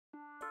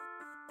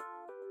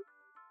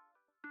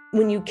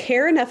when you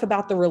care enough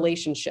about the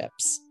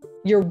relationships,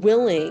 you're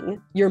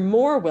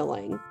more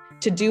willing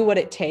to do what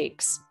it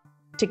takes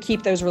to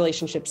keep those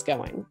relationships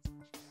going.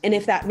 And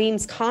if that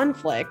means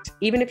conflict,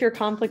 even if you're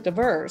conflict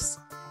averse,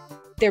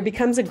 there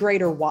becomes a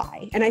greater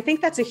why. And I think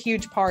that's a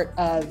huge part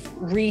of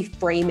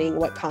reframing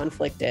what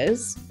conflict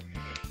is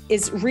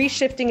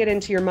reshifting it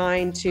into your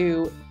mind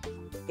to,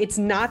 it's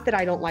not that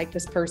I don't like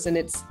this person,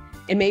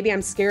 and maybe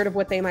I'm scared of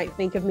what they might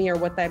think of me or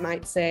what they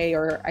might say,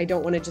 or I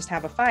don't want to just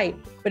have a fight,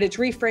 but it's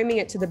reframing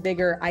it to the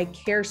bigger, I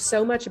care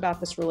so much about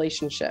this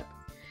relationship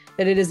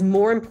that it is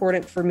more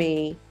important for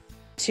me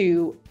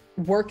to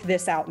work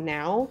this out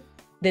now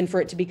than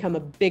for it to become a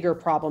bigger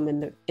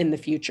problem in the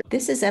future.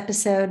 This is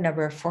episode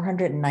number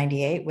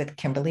 498 with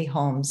Kimberly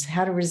Holmes,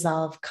 How to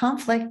Resolve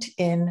Conflict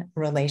in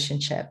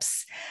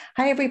Relationships.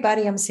 Hi,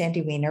 everybody. I'm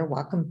Sandy Weiner.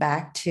 Welcome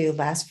back to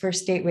Last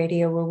First Date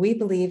Radio, where we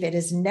believe it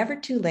is never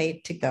too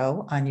late to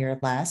go on your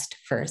last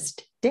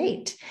first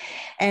date.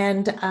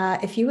 And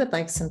if you would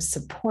like some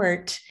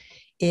support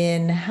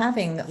in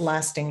having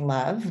lasting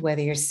love,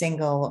 whether you're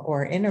single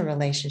or in a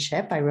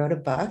relationship, I wrote a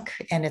book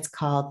and it's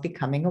called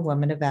Becoming a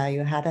Woman of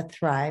Value, How to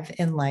Thrive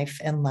in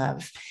Life and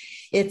Love.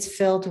 It's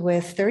filled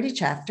with 30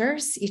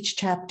 chapters. Each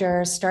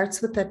chapter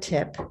starts with a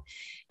tip,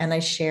 and I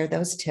share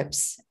those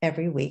tips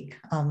every week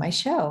on my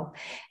show.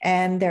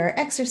 And there are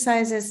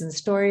exercises and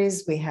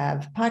stories. We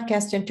have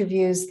podcast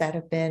interviews that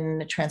have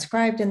been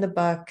transcribed in the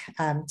book.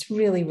 It's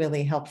really,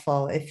 really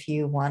helpful if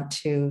you want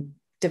to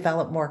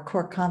develop more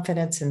core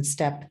confidence and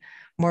step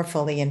more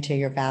fully into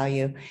your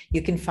value.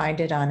 You can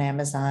find it on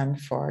Amazon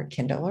for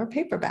Kindle or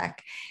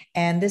paperback.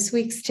 And this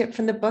week's tip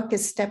from the book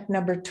is step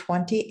number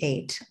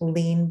 28,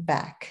 lean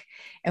back.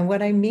 And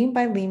what I mean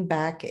by lean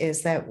back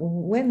is that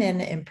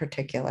women in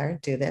particular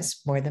do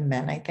this more than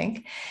men, I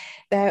think,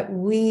 that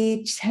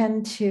we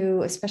tend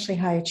to, especially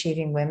high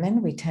achieving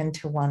women, we tend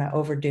to want to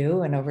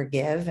overdo and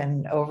overgive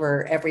and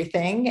over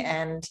everything.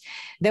 And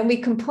then we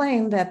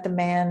complain that the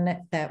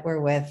man that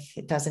we're with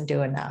doesn't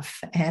do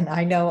enough. And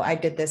I know I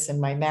did this in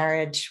my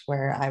marriage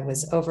where I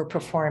was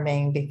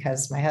overperforming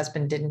because my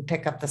husband didn't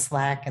pick up the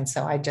slack. And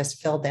so I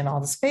just filled in all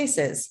the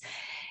spaces.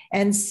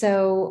 And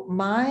so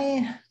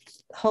my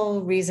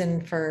whole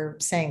reason for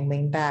saying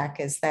lean back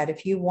is that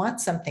if you want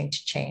something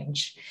to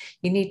change,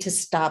 you need to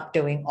stop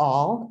doing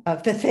all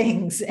of the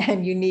things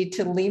and you need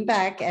to lean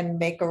back and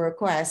make a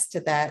request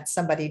that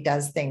somebody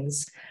does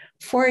things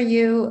for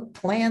you,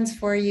 plans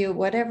for you,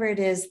 whatever it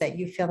is that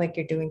you feel like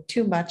you're doing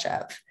too much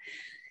of.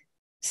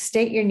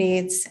 State your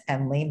needs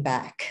and lean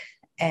back.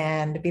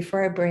 And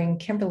before I bring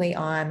Kimberly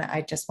on,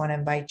 I just want to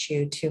invite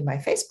you to my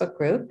Facebook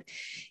group.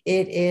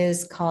 It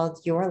is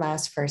called Your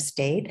Last First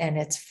Date, and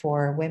it's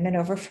for women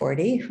over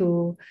 40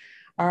 who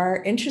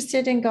are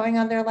interested in going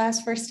on their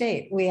last first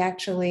date. We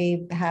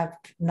actually have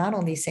not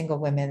only single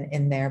women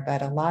in there,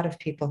 but a lot of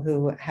people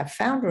who have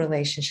found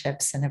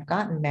relationships and have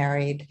gotten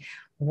married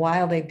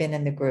while they've been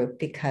in the group,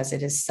 because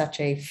it is such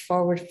a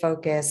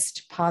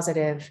forward-focused,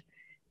 positive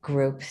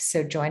group.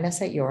 So join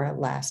us at Your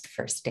Last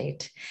First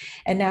Date.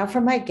 And now for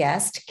my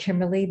guest,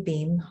 Kimberly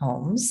Beam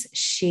Holmes.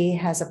 She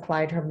has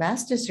applied her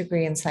master's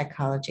degree in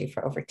psychology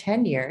for over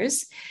 10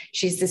 years.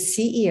 She's the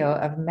CEO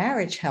of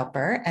Marriage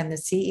Helper and the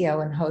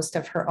CEO and host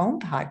of her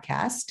own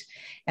podcast.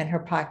 And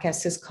her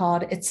podcast is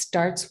called It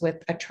Starts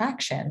with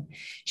Attraction.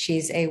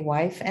 She's a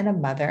wife and a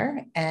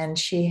mother, and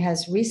she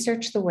has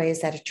researched the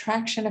ways that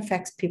attraction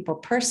affects people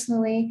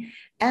personally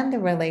and the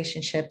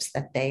relationships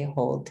that they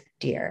hold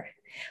dear.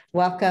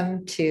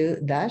 Welcome to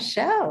the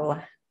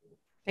show.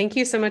 Thank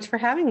you so much for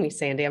having me,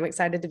 Sandy. I'm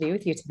excited to be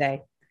with you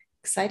today.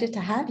 Excited to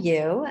have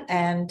you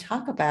and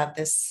talk about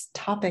this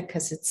topic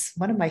because it's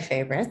one of my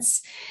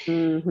favorites.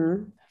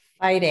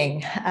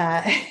 Fighting.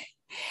 I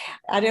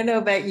don't know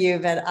about you,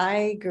 but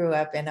I grew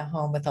up in a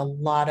home with a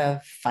lot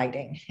of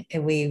fighting.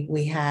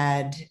 We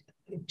had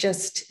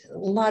just a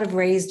lot of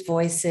raised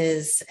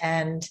voices.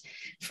 And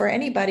for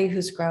anybody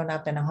who's grown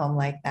up in a home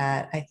like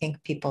that, I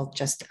think people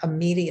just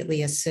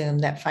immediately assume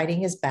that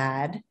fighting is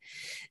bad,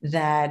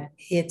 that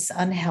it's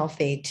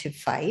unhealthy to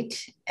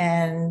fight.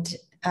 And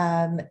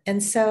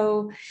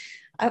so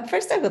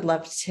first I would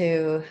love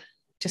to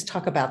just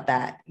talk about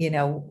that. You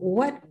know,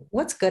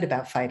 what's good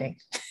about fighting?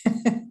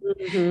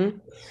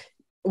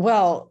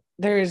 Well,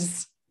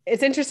 it's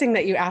interesting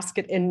that you ask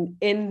it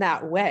in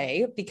that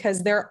way,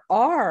 because there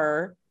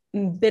are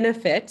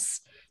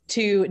benefits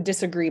to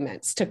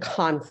disagreements, to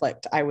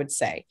conflict, I would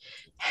say.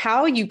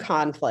 How you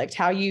conflict,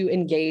 how you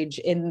engage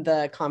in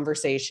the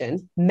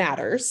conversation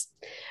matters.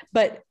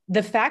 But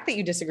the fact that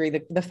you disagree,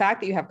 the fact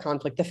that you have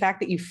conflict, the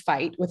fact that you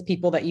fight with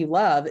people that you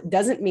love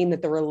doesn't mean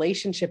that the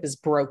relationship is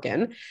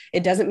broken.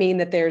 It doesn't mean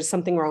that there's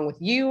something wrong with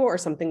you or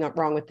something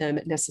wrong with them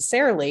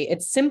necessarily.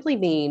 It simply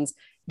means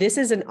this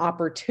is an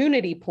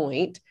opportunity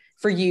point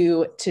for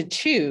you to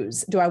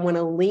choose. Do I want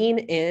to lean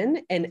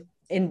in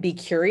and be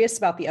curious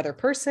about the other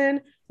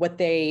person, what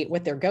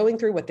they're going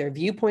through, what their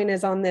viewpoint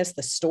is on this,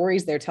 the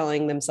stories they're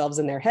telling themselves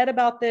in their head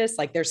about this?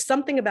 Like, there's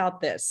something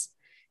about this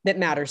that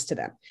matters to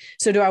them.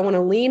 So do I want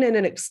to lean in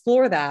and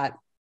explore that?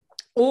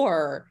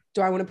 Or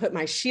do I want to put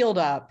my shield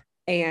up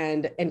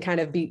and kind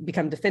of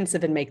become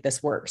defensive and make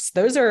this worse.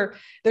 Those are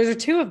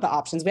two of the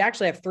options. We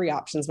actually have three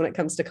options when it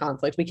comes to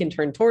conflict. We can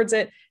turn towards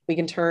it, we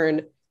can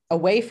turn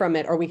away from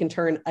it, or we can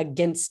turn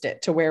against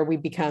it to where we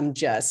become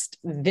just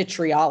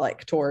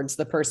vitriolic towards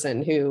the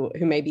person who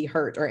may be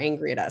hurt or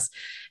angry at us.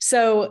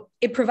 So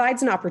it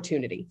provides an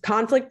opportunity.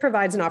 Conflict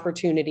provides an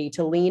opportunity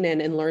to lean in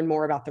and learn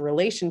more about the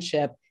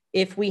relationship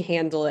if we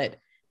handle it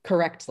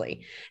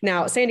correctly.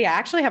 Now, Sandy, I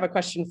actually have a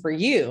question for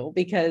you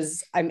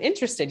because I'm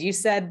interested. You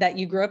said that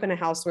you grew up in a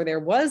house where there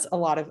was a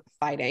lot of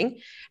fighting.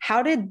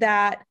 How did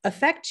that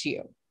affect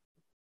you?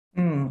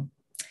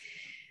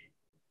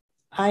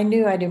 I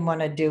knew I didn't want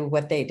to do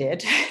what they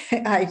did.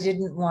 I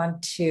didn't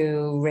want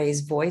to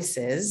raise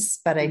voices,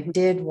 but I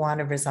did want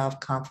to resolve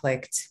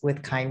conflict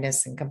with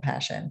kindness and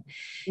compassion.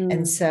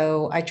 And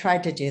so I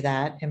tried to do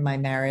that in my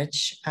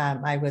marriage.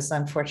 I was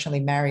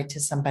unfortunately married to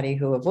somebody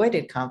who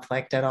avoided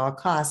conflict at all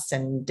costs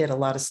and did a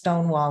lot of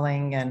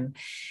stonewalling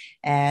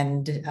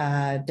and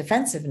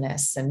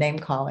defensiveness and name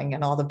calling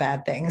and all the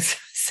bad things.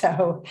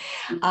 So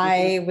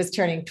I was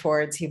turning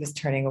towards, he was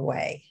turning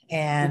away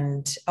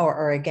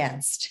or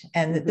against.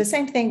 And the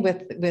same thing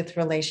with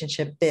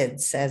relationship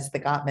bids, as the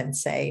Gottmans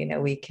say,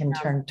 we can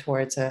turn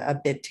towards a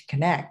bid to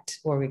connect,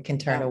 or we can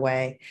turn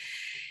away.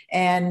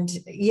 And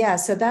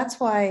so that's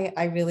why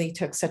I really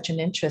took such an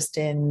interest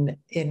in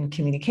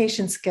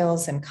communication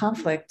skills and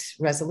conflict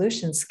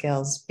resolution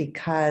skills,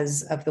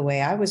 because of the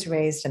way I was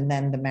raised and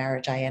then the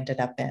marriage I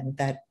ended up in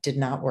that did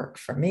not work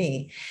for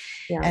me.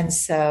 Yeah. And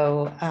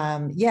so,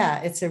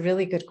 it's a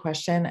really good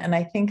question. And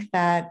I think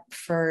that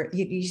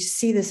you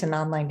see this in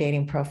online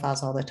dating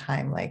profiles all the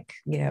time, like,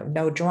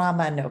 no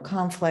drama, no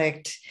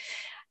conflict.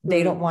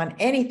 They don't want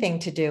anything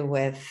to do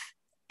with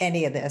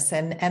any of this.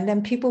 And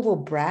then people will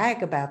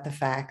brag about the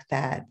fact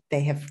that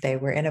they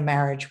were in a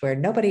marriage where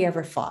nobody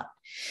ever fought.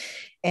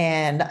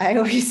 And I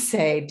always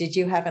say, did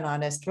you have an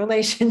honest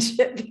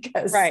relationship?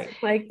 Because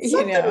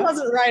something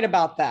wasn't right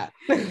about that.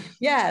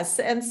 Yes.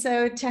 And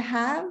so to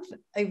have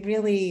a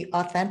really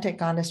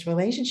authentic, honest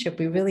relationship,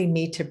 we really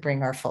need to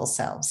bring our full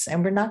selves,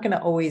 and we're not going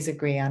to always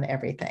agree on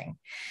everything.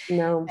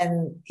 No.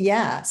 And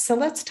so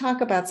let's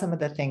talk about some of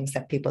the things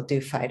that people do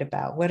fight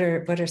about. What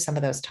are some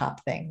of those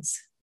top things?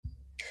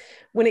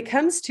 When it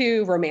comes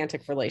to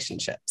romantic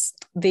relationships,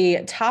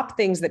 the top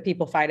things that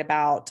people fight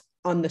about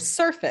on the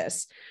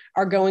surface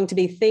are going to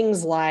be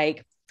things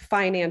like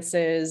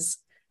finances,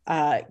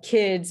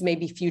 kids,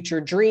 maybe future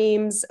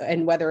dreams,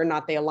 and whether or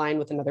not they align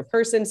with another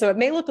person. So it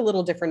may look a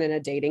little different in a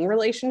dating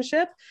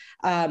relationship.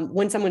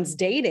 When someone's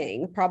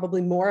dating,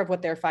 probably more of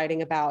what they're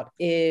fighting about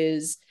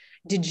is,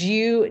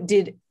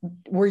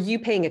 were you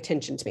paying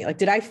attention to me? Like,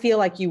 did I feel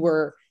like you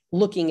were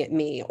looking at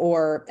me?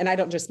 And I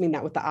don't just mean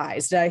that with the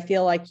eyes. Did I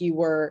feel like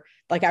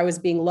I was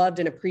being loved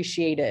and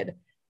appreciated?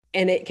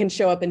 And it can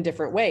show up in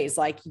different ways.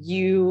 Like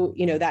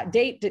that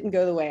date didn't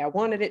go the way I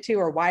wanted it to,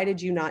 or why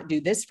did you not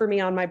do this for me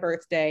on my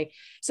birthday?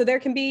 So there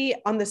can be,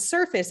 on the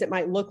surface, it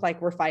might look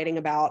like we're fighting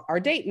about our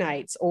date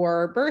nights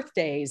or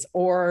birthdays,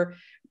 or,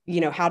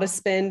 how to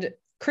spend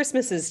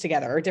Christmases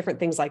together, or different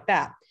things like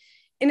that.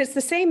 And it's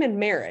the same in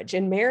marriage.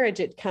 In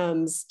marriage, it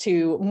comes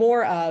to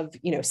more of,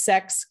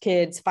 sex,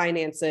 kids,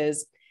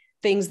 finances,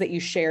 things that you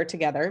share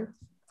together.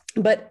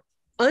 But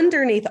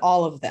underneath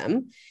all of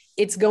them,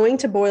 it's going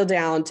to boil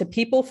down to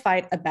people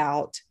fight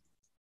about,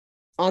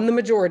 on the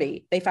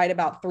majority, they fight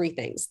about three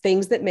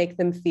things that make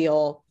them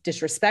feel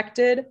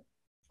disrespected,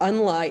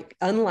 unliked,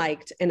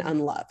 and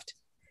unloved.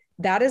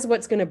 That is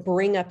what's going to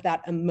bring up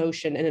that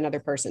emotion in another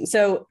person.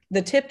 So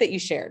the tip that you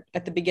shared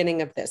at the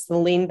beginning of this, the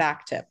lean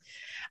back tip,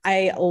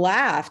 I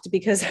laughed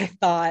because I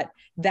thought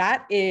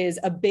that is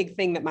a big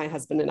thing that my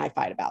husband and I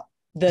fight about.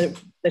 The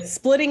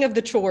splitting of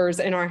the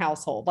chores in our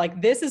household.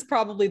 Like, this is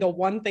probably the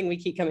one thing we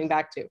keep coming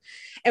back to.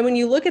 And when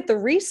you look at the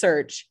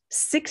research,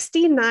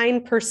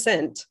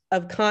 69%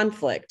 of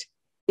conflict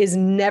is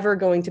never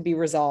going to be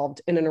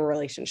resolved in a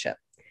relationship.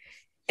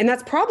 And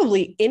that's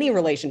probably any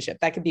relationship.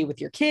 That could be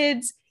with your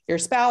kids, your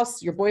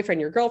spouse, your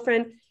boyfriend, your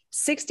girlfriend.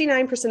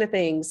 69% of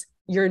things,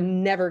 you're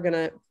never going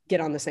to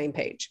get on the same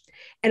page.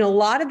 And a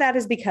lot of that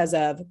is because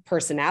of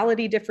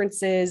personality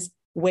differences,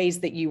 ways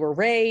that you were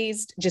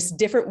raised, just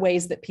different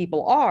ways that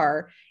people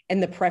are,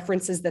 and the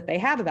preferences that they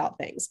have about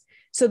things.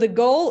 So the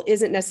goal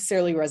isn't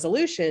necessarily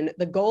resolution.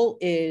 The goal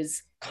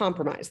is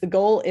compromise. The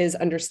goal is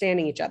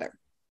understanding each other.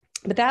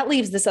 But that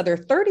leaves this other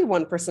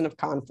 31% of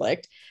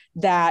conflict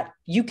that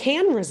you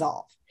can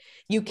resolve.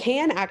 You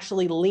can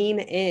actually lean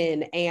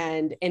in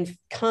and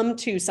come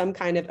to some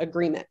kind of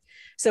agreement.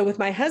 So with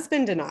my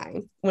husband and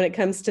I, when it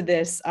comes to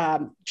this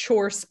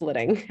chore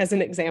splitting, as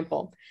an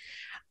example,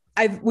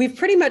 we've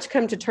pretty much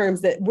come to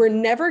terms that we're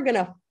never going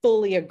to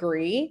fully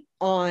agree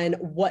on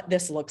what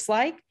this looks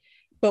like,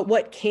 but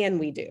what can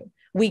we do?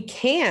 We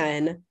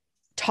can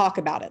talk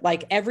about it.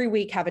 Like, every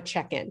week, have a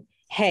check-in.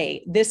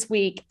 Hey, this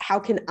week, how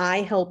can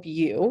I help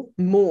you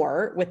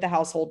more with the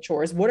household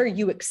chores? What are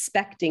you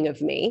expecting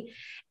of me?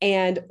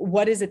 And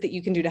what is it that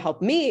you can do to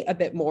help me a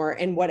bit more?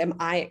 And what am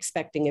I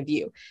expecting of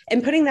you?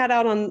 And putting that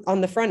out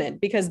on the front end,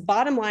 because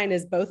bottom line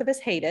is both of us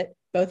hate it.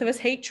 Both of us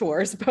hate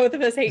chores. Both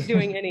of us hate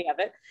doing any of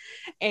it.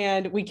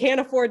 And we can't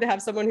afford to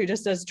have someone who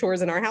just does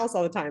chores in our house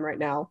all the time right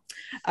now.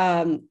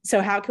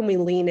 So how can we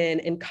lean in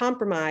and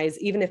compromise,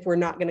 even if we're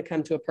not going to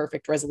come to a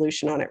perfect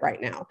resolution on it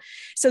right now?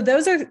 So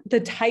those are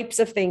the types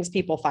of things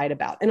people fight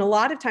about. And a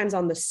lot of times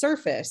on the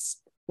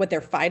surface, what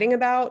they're fighting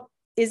about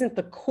isn't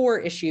the core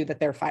issue that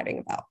they're fighting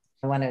about.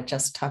 I want to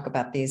just talk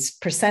about these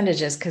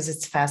percentages because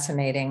it's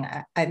fascinating.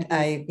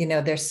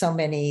 There's so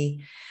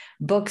many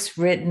books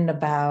written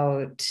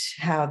about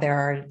how there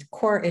are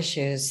core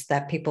issues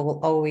that people will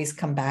always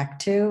come back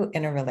to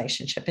in a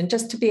relationship. And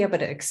just to be able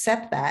to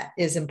accept that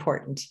is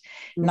important,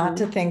 not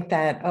to think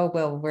that, oh,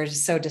 well, we're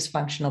so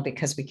dysfunctional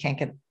because we can't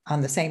get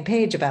on the same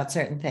page about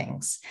certain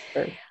things.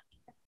 Sure.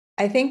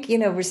 I think,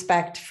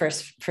 respect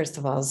first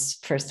of all is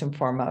first and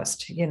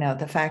foremost.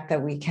 The fact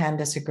that we can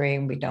disagree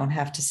and we don't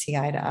have to see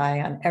eye to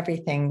eye on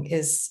everything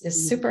is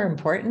super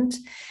important.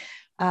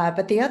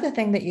 But the other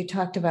thing that you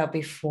talked about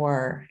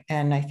before,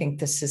 and I think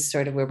this is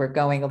sort of where we're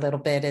going a little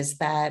bit, is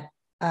that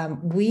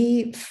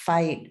we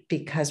fight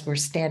because we're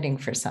standing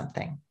for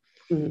something.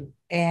 Mm-hmm.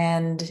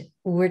 And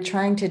we're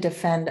trying to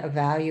defend a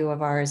value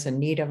of ours, a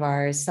need of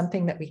ours,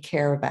 something that we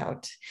care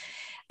about.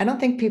 I don't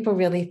think people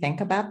really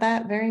think about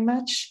that very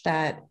much,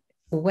 that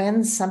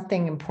when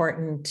something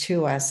important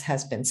to us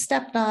has been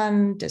stepped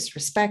on,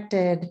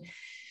 disrespected,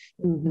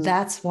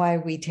 that's why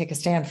we take a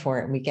stand for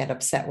it and we get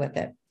upset with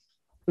it.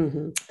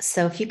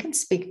 So if you can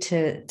speak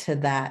to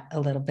that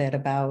a little bit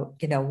about,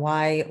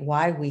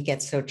 why we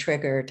get so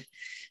triggered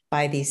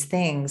by these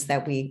things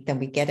that then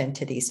we get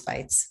into these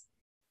fights.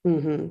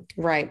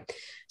 Right.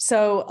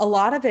 So a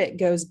lot of it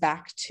goes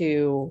back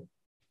to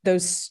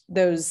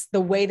the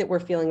way that we're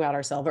feeling about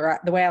ourselves, or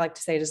the way I like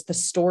to say it is the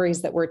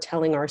stories that we're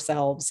telling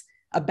ourselves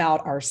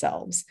about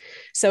ourselves.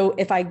 So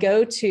if I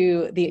go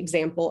to the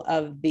example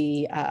of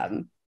the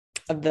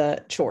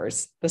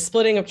chores, the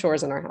splitting of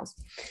chores in our house,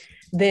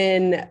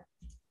 then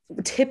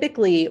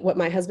typically what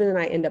my husband and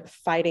I end up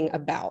fighting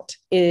about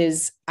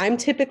is I'm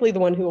typically the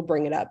one who will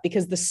bring it up,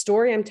 because the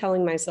story I'm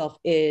telling myself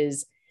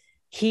is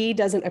he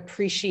doesn't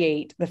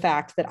appreciate the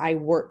fact that I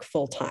work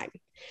full time.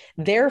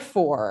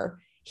 Therefore,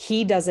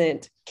 he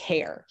doesn't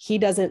care.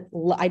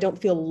 I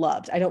don't feel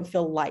loved. I don't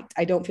feel liked.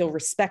 I don't feel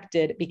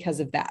respected because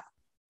of that.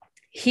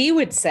 He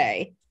would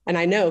say, and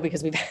I know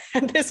because we've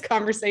had this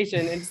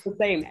conversation, and it's the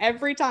same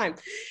every time.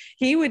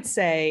 He would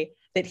say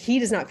that he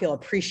does not feel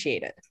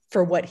appreciated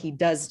for what he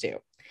does do.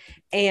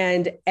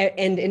 And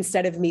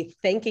instead of me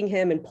thanking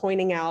him and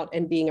pointing out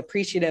and being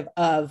appreciative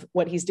of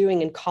what he's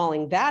doing and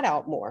calling that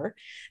out more,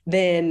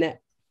 then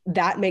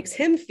that makes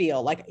him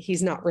feel like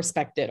he's not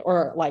respected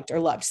or liked or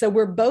loved. So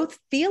we're both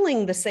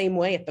feeling the same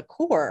way at the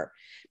core,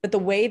 but the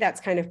way that's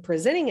kind of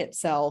presenting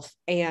itself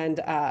and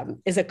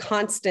is a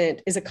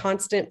constant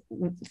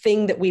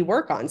thing that we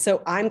work on.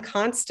 So I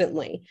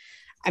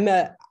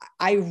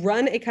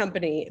run a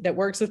company that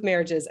works with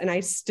marriages, and I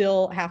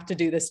still have to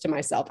do this to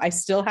myself. I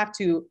still have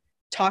to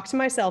talk to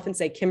myself and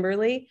say,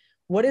 Kimberly,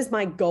 what is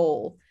my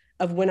goal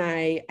of when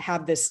I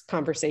have this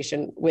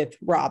conversation with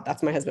Rob?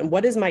 That's my husband.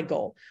 What is my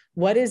goal?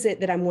 What is it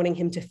that I'm wanting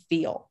him to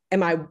feel?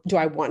 Do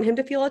I want him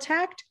to feel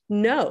attacked?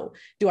 No.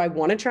 Do I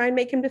want to try and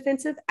make him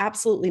defensive?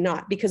 Absolutely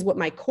not. Because what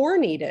my core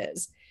need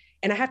is,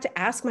 and I have to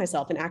ask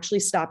myself and actually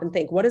stop and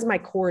think, what is my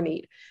core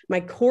need? My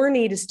core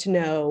need is to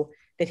know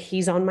that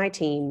he's on my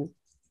team,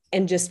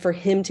 and just for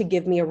him to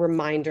give me a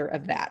reminder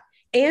of that.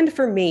 And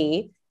for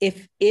me,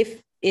 if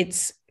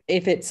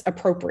it's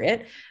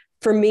appropriate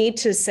for me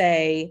to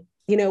say,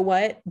 you know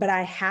what, but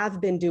I have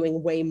been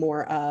doing way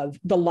more of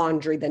the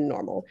laundry than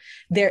normal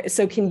there.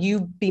 So can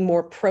you be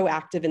more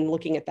proactive in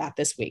looking at that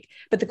this week?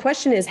 But the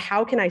question is,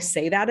 how can I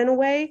say that in a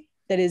way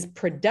that is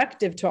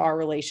productive to our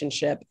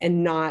relationship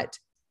and not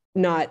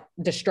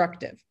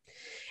destructive?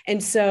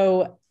 And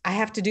so I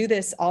have to do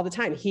this all the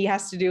time. He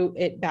has to do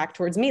it back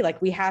towards me.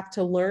 Like, we have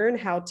to learn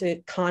how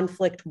to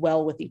conflict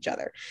well with each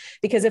other.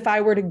 Because if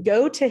I were to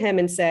go to him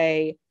and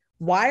say,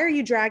 why are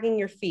you dragging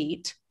your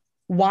feet?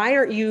 Why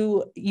aren't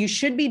you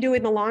should be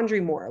doing the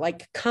laundry more.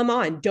 Like, come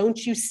on,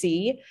 don't you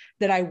see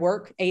that I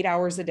work 8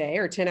 hours a day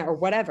or 10 hours or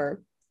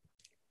whatever?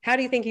 How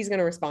do you think he's going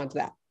to respond to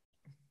that?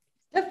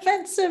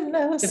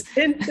 Defensiveness.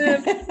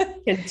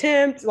 Defensive,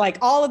 contempt, like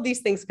all of these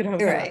things could have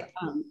right.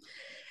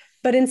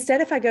 But instead,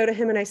 if I go to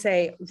him and I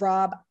say,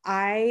 Rob,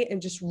 I am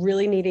just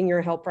really needing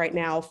your help right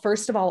now.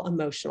 First of all,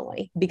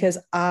 emotionally, because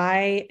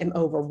I am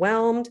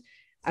overwhelmed.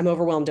 I'm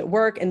overwhelmed at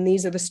work. And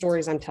these are the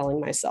stories I'm telling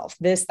myself,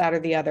 this, that, or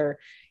the other.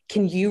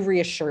 Can you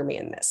reassure me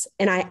in this?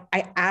 And I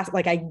ask,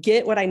 like, I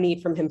get what I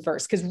need from him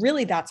first, because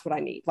really that's what I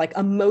need. Like,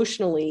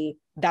 emotionally,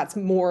 that's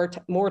more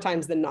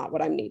times than not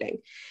what I'm needing.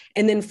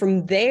 And then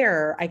from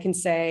there, I can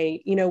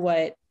say, you know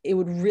what, it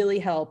would really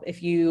help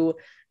if you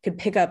could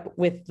pick up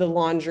with the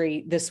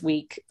laundry this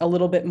week a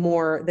little bit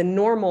more than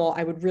normal.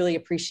 I would really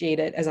appreciate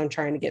it as I'm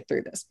trying to get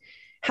through this.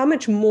 How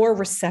much more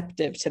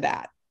receptive to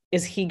that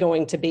is he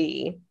going to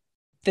be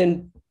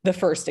than the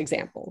first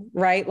example,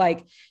 right?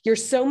 Like, you're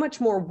so much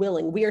more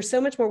willing. We are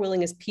so much more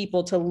willing as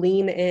people to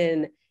lean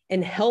in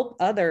and help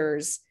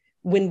others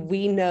when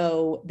we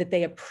know that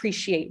they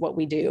appreciate what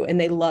we do and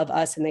they love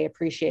us and they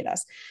appreciate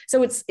us.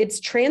 So it's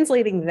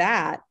translating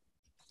that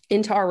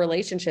into our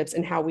relationships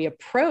and how we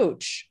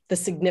approach the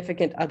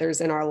significant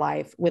others in our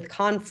life with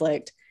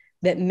conflict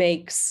that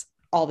makes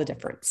all the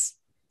difference.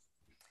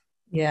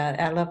 Yeah,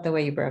 I love the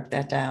way you broke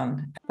that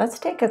down. Let's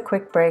take a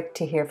quick break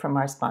to hear from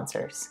our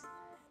sponsors.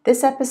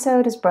 This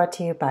episode is brought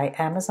to you by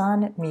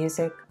Amazon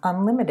Music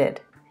Unlimited.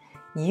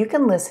 You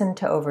can listen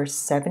to over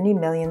 70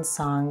 million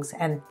songs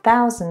and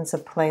thousands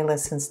of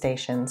playlists and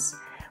stations.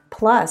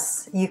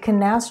 Plus, you can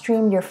now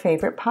stream your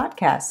favorite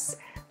podcasts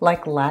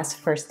like Last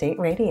First Date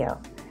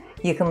Radio.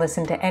 You can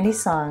listen to any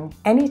song,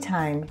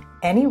 anytime,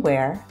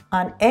 anywhere,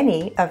 on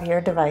any of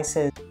your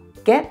devices.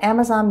 Get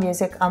Amazon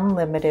Music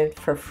Unlimited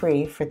for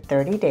free for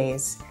 30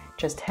 days.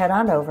 Just head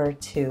on over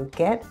to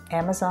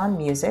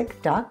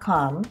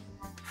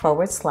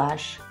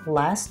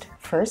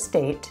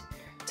getamazonmusic.com/lastfirstdate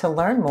to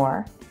learn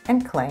more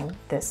and claim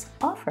this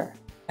offer.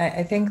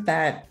 I think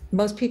that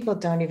most people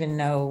don't even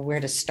know where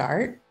to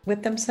start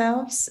with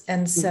themselves.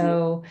 And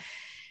so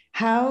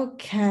how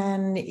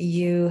can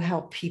you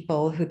help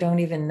people who don't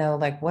even know,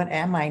 like, what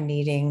am I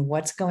needing?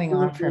 What's going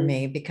on for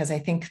me? Because I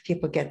think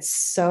people get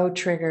so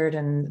triggered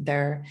and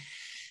they're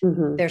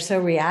so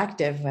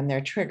reactive when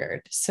they're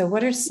triggered. So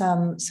what are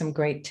some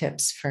great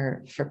tips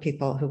for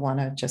people who want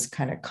to just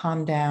kind of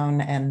calm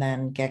down and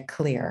then get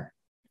clear?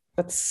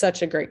 That's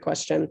such a great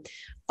question.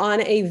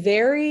 On a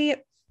very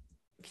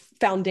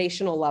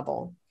foundational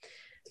level,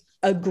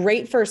 a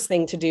great first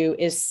thing to do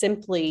is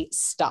simply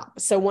stop.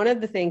 So one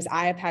of the things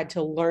I have had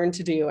to learn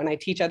to do, and I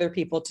teach other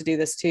people to do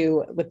this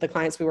too with the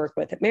clients we work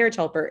with at Marriage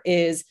Helper,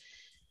 is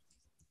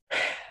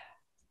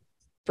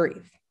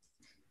breathe.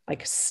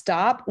 Like,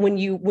 stop. When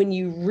you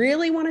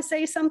really want to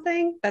say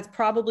something, that's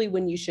probably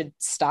when you should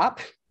stop,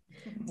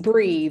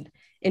 breathe,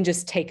 and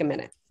just take a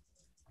minute.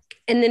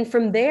 And then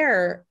from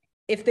there,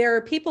 if there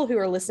are people who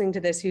are listening to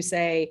this who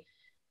say,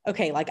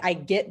 okay, like, I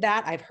get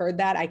that, I've heard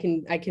that, I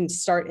can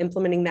start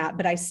implementing that,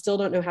 but I still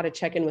don't know how to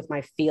check in with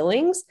my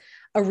feelings.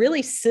 A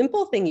really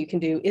simple thing you can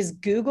do is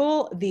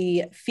Google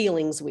the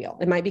feelings wheel.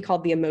 It might be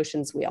called the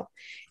emotions wheel.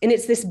 And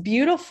it's this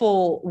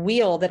beautiful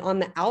wheel that on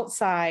the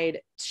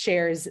outside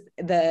shares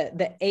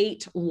the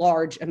 8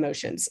 large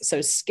emotions.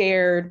 So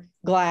scared,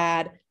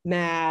 glad,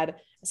 mad,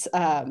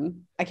 I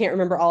can't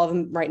remember all of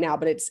them right now,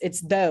 but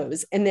it's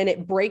those. And then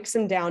it breaks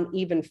them down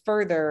even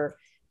further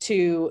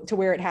to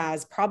where it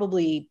has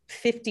probably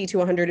 50 to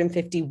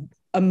 150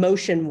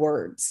 emotion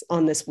words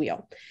on this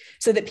wheel,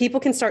 so that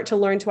people can start to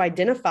learn to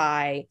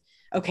identify,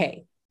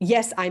 okay,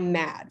 yes, I'm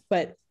mad,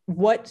 but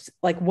what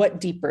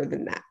deeper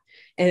than that?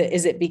 And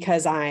is it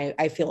because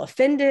I feel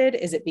offended?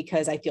 Is it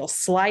because I feel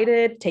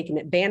slighted, taken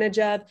advantage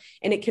of?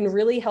 And it can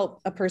really help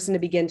a person to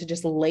begin to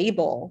just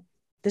label,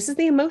 this is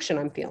the emotion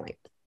I'm feeling.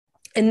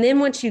 And then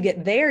once you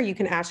get there, you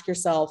can ask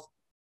yourself,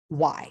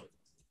 why?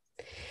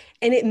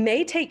 And it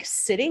may take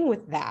sitting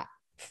with that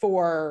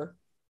for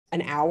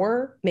an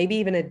hour, maybe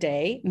even a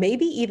day,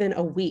 maybe even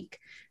a week,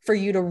 for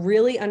you to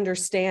really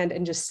understand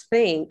and just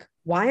think,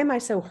 why am I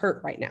so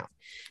hurt right now?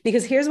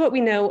 Because here's what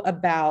we know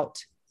about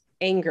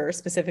anger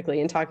specifically,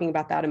 and talking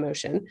about that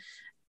emotion,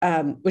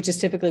 which is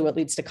typically what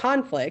leads to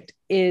conflict,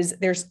 is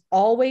there's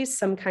always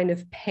some kind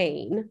of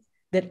pain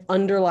that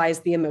underlies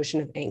the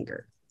emotion of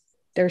anger.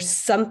 There's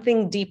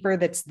something deeper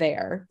that's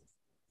there.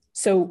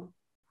 So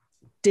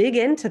dig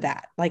into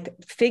that,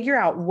 like, figure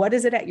out what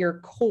is it at your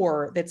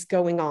core that's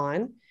going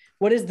on?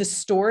 What is the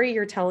story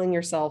you're telling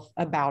yourself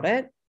about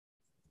it?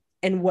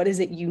 And what is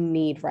it you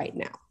need right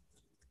now?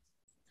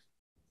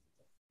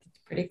 It's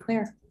pretty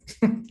clear.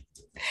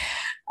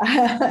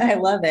 I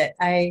love it.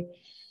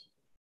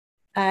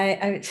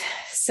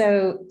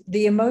 So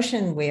the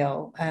emotion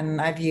wheel,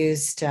 and I've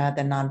used the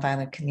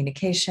nonviolent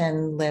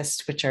communication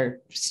list, which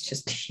are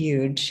just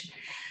huge.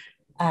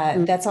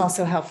 That's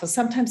also helpful.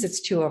 Sometimes it's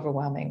too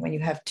overwhelming when you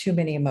have too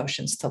many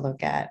emotions to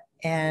look at.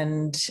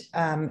 And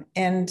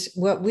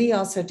what we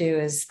also do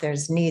is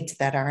there's needs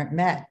that aren't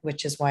met,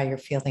 which is why you're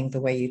feeling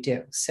the way you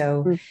do.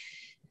 So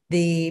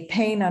the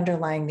pain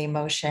underlying the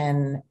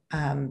emotion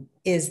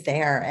is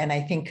there. And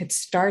I think it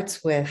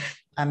starts with,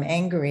 I'm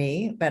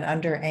angry, but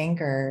under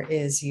anger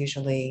is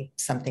usually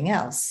something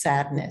else: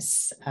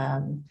 sadness,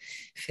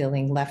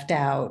 feeling left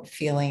out,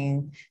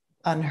 feeling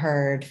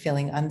unheard,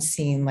 feeling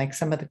unseen, like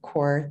some of the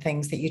core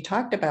things that you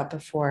talked about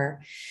before.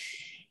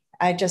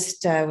 I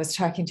just was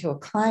talking to a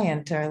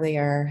client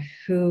earlier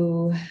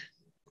who,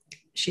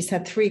 she's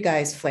had 3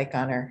 guys flake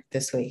on her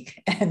this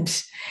week,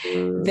 and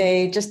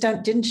they just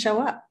didn't show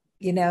up,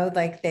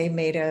 like they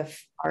made a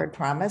hard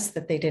promise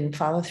that they didn't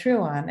follow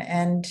through on.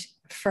 And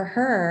for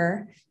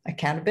her,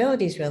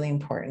 accountability is really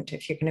important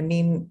if you're going to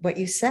mean what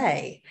you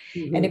say.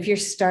 And if you're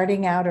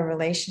starting out a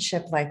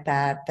relationship like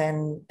that,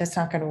 then that's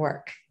not going to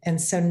work. And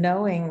so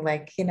knowing,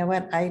 like, you know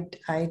what, I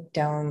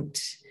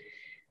don't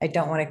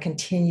want to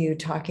continue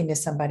talking to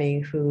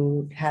somebody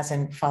who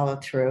hasn't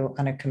followed through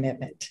on a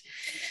commitment.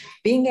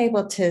 Being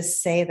able to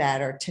say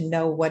that, or to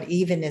know what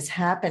even is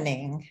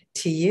happening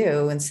to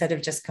you instead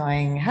of just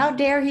going, how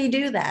dare he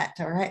do that?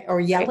 Or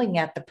yelling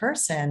at the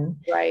person,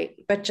 Right.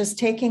 but just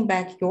taking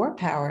back your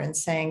power and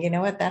saying, you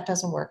know what, that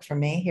doesn't work for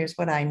me. Here's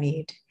what I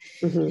need.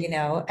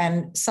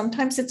 And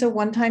sometimes it's a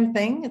one-time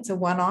thing, it's a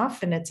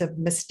one-off and it's a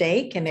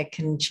mistake and it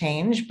can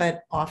change,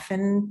 but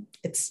often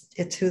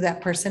it's who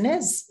that person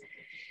is.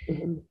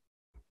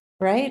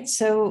 Right.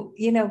 So,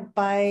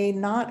 by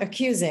not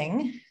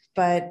accusing,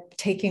 but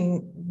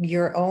taking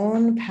your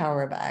own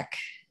power back,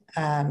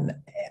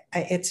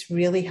 it's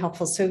really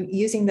helpful. So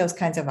using those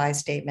kinds of I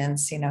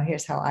statements,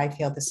 here's how I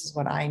feel, this is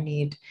what I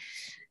need.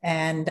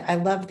 And I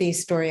love the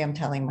story I'm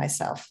telling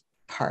myself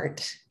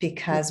part,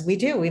 because we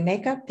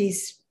make up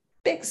these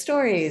big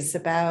stories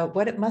about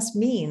what it must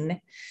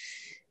mean.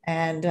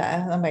 And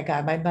oh my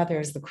God, my mother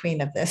is the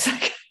queen of this.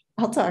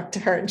 I'll talk to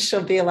her and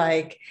she'll be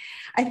like,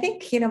 I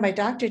think, my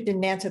doctor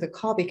didn't answer the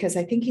call because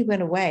I think he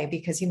went away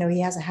because, he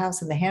has a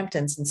house in the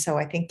Hamptons. And so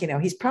I think,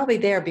 he's probably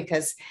there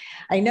because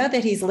I know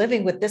that he's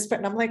living with this,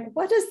 but I'm like,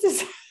 what is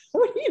this?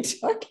 What are you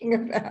talking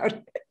about?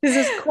 This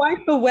is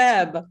quite the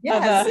web.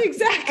 Yes, of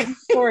exactly.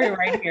 Story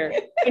right here.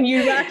 And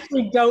you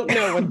actually don't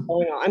know what's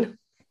going on.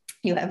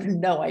 You have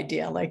no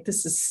idea. Like,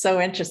 this is so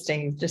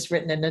interesting. You've just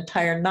written an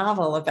entire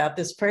novel about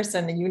this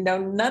person and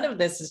none of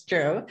this is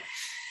true.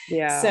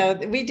 Yeah.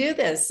 So we do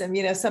this,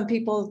 and some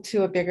people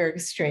to a bigger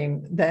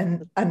extreme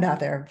than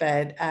another,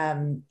 but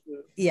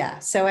yeah.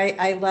 So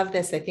I love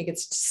this. I think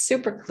it's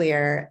super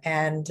clear.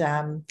 And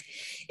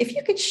if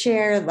you could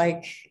share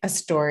like a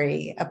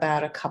story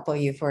about a couple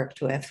you've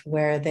worked with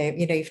where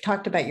you've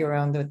talked about your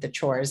own with the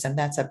chores, and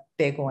that's a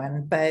big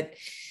one, but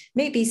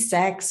maybe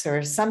sex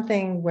or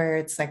something where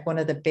it's like one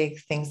of the big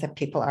things that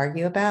people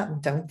argue about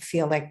and don't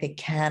feel like they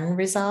can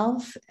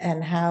resolve,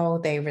 and how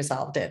they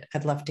resolved it.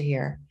 I'd love to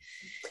hear.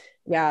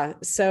 Yeah.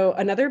 So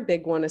another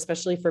big one,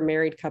 especially for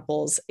married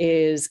couples,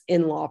 is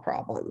in-law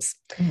problems.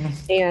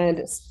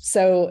 And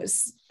so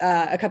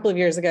a couple of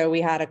years ago, we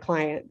had a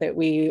client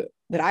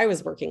that I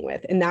was working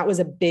with, and that was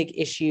a big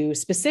issue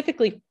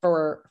specifically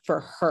for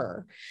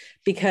her,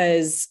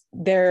 because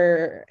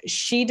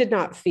she did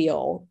not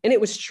feel, and it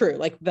was true,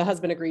 like the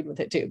husband agreed with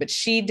it too, but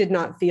she did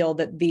not feel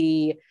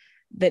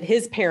that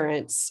his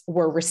parents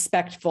were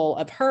respectful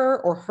of her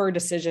or her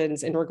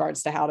decisions in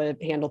regards to how to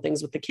handle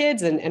things with the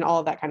kids and all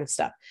of that kind of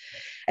stuff.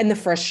 And the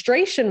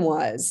frustration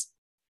was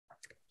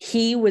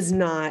he was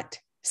not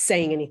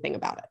saying anything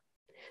about it.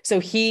 So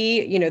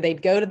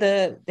they'd go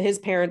to his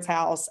parents'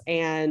 house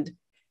and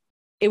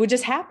it would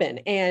just happen.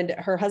 And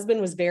her husband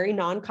was very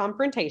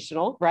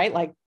non-confrontational, right?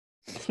 Like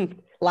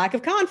lack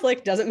of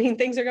conflict doesn't mean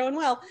things are going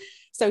well.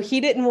 So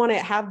he didn't want to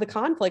have the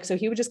conflict. So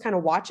he would just kind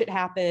of watch it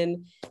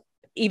happen,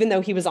 even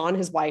though he was on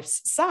his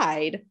wife's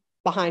side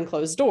behind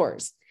closed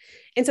doors.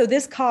 And so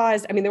this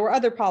caused, there were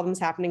other problems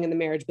happening in the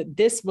marriage, but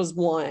this was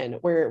one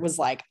where it was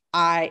like,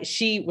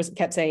 she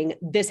kept saying,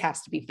 this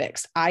has to be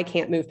fixed. I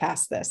can't move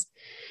past this.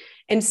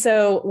 And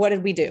so what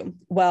did we do?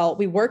 Well,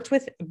 we worked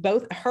with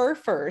both her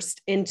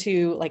first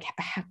into like,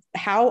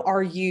 how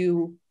are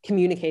you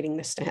communicating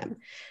this to him?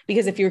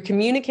 Because if you're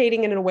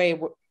communicating in a way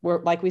where,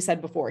 like we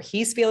said before,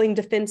 he's feeling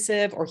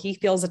defensive or he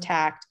feels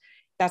attacked,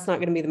 that's not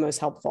going to be the most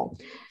helpful.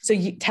 So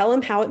you tell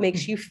him how it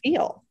makes you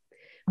feel.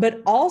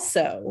 But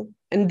also,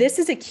 and this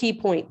is a key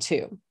point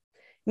too,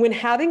 when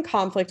having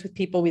conflict with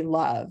people we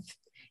love,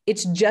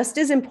 it's just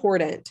as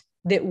important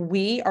that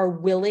we are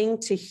willing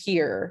to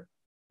hear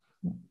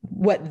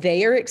what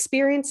they are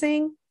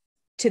experiencing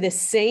to the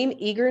same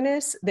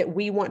eagerness that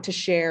we want to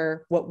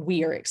share what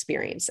we are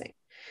experiencing.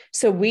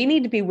 So we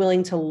need to be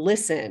willing to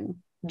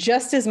listen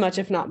just as much,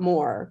 if not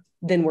more,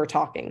 than we're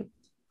talking.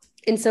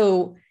 And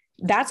so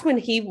that's when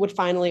he would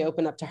finally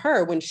open up to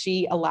her, when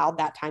she allowed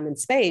that time and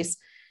space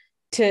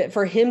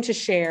for him to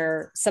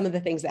share some of the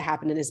things that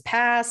happened in his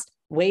past,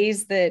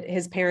 ways that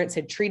his parents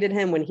had treated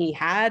him when he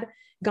had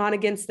gone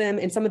against them,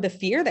 and some of the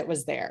fear that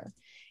was there.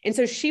 And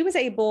so she was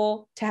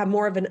able to have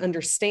more of an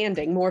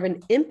understanding, more of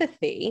an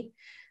empathy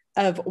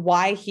of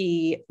why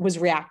he was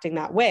reacting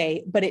that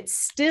way, but it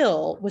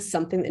still was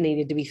something that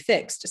needed to be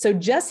fixed. So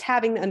just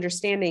having the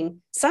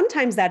understanding,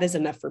 sometimes that is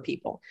enough for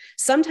people.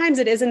 Sometimes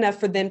it is enough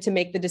for them to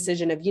make the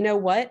decision of, you know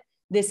what,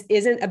 this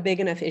isn't a big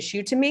enough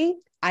issue to me.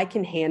 I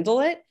can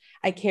handle it.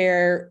 I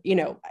care,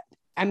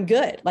 I'm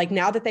good. Like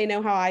now that they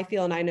know how I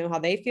feel and I know how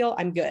they feel,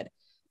 I'm good.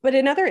 But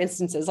in other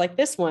instances like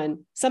this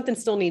one, something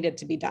still needed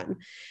to be done.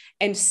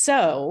 And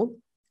so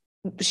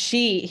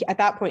at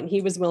that point,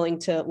 he was willing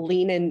to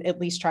lean in, at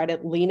least try to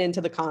lean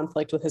into the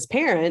conflict with his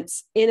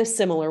parents in a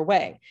similar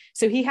way.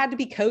 So he had to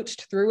be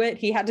coached through it.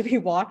 He had to be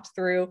walked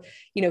through,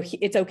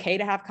 it's okay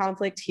to have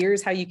conflict.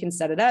 Here's how you can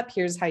set it up.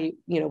 Here's how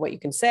what you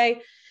can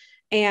say.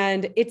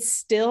 And it's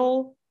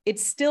still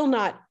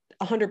not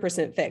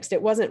 100% fixed.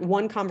 It wasn't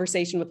one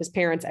conversation with his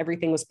parents.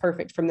 Everything was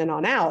perfect from then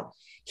on out.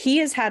 He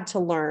has had to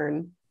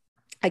learn,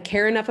 I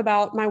care enough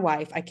about my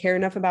wife. I care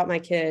enough about my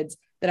kids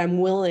that I'm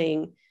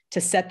willing to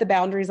set the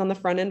boundaries on the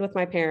front end with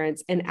my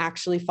parents and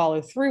actually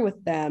follow through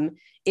with them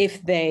if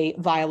they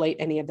violate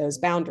any of those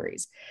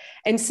boundaries.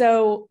 And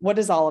so what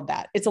is all of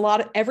that?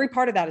 Every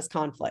part of that is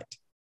conflict,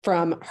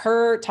 from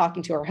her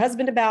talking to her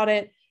husband about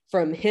it,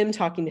 from him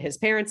talking to his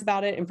parents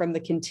about it, and from the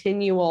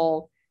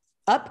continual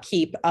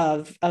upkeep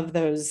of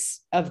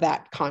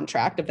that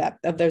contract,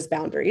 of those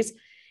boundaries.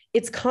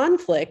 It's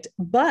conflict,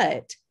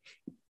 but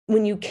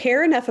when you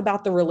care enough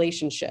about the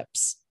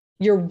relationships,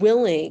 you're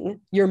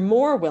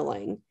more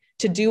willing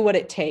to do what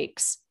it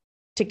takes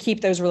to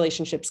keep those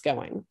relationships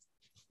going.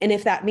 And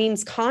if that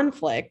means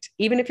conflict,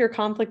 even if you're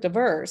conflict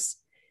averse,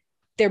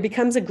 there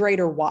becomes a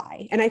greater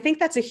why. And I think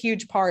that's a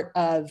huge part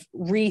of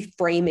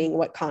reframing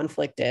what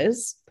conflict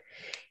is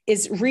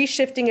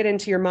reshifting it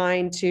into your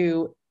mind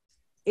to,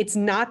 it's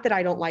not that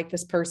I don't like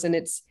this person.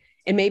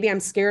 And maybe I'm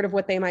scared of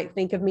what they might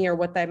think of me or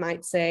what they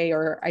might say,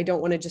 or I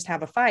don't want to just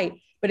have a fight,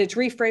 but it's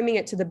reframing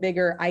it to the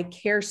bigger, I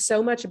care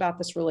so much about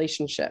this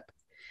relationship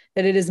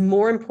that it is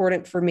more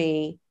important for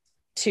me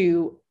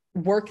to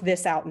work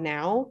this out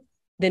now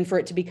than for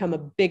it to become a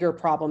bigger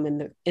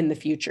problem in the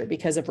future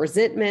because of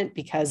resentment,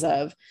 because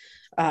of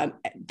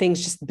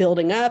things just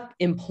building up,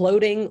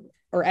 imploding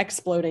or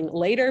exploding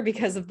later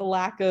because of the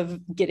lack of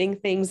getting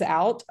things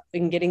out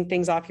and getting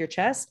things off your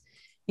chest.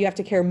 You have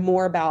to care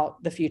more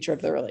about the future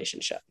of the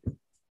relationship.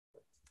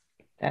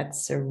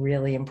 That's a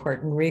really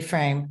important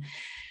reframe.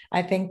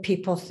 I think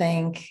people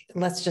think,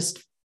 let's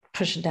just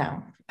push it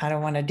down. I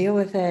don't want to deal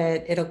with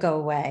it. It'll go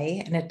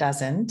away. And it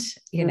doesn't,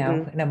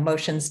 and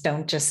emotions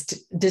don't just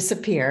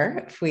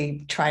disappear if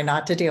we try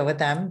not to deal with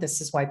them.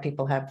 This is why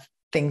people have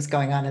things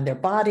going on in their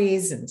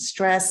bodies and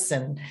stress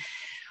and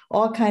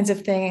all kinds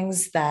of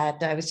things.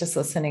 That I was just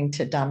listening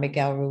to Don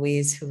Miguel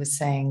Ruiz, who was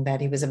saying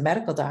that he was a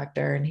medical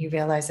doctor, and he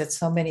realized that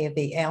so many of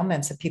the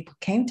ailments that people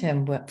came to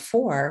him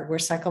for were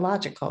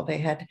psychological. They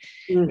had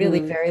really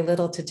very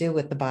little to do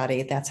with the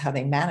body. That's how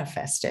they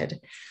manifested.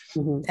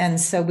 And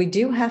so we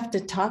do have to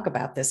talk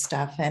about this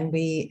stuff. And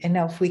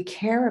if we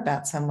care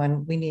about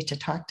someone, we need to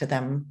talk to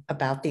them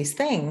about these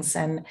things.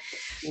 And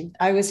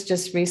I was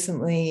just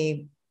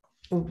recently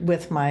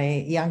with my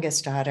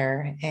youngest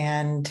daughter,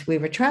 and we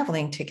were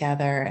traveling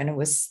together, and it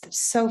was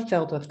so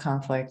filled with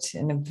conflict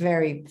and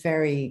very,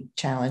 very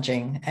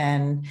challenging.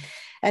 And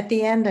at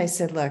the end, I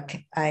said, look,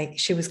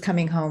 she was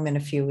coming home in a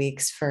few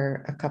weeks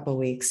for a couple of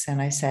weeks.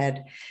 And I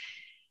said,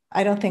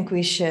 I don't think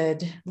we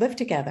should live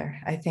together.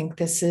 I think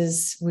this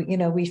is,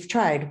 we've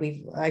tried.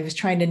 I was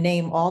trying to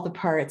name all the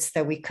parts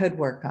that we could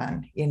work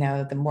on,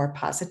 the more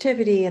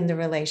positivity in the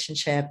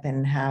relationship,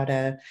 and how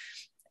to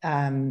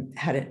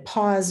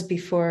pause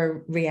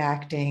before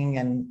reacting,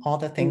 and all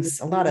the things,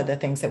 a lot of the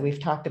things that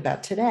we've talked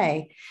about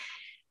today.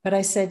 But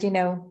I said,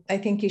 I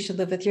think you should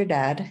live with your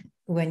dad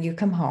when you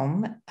come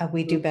home.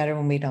 We do better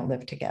when we don't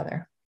live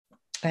together.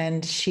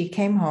 And she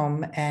came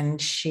home and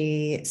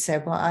she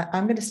said, well,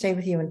 I'm going to stay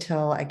with you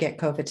until I get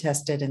COVID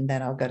tested, and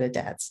then I'll go to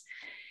dad's.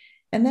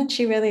 And then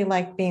she really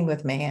liked being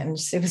with me, and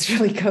it was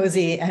really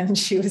cozy. And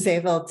she was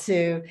able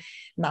to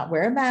not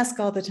wear a mask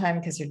all the time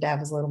because her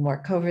dad was a little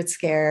more COVID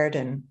scared.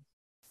 And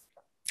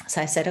so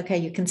I said, okay,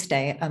 you can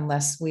stay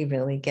unless we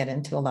really get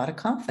into a lot of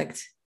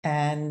conflict.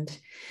 And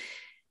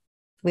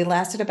we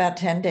lasted about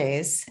 10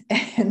 days,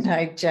 and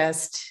I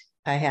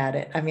had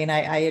it. I mean,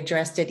 I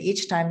addressed it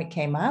each time it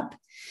came up.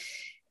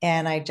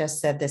 And I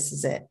just said, this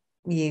is it.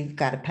 You've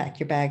got to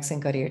pack your bags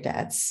and go to your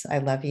dad's. I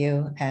love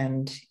you,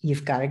 and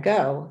you've got to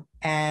go.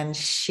 And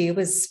she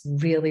was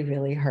really,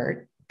 really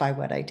hurt by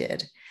what I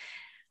did.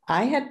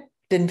 I had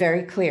been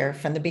very clear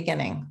from the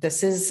beginning.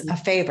 This is a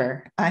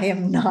favor. I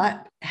am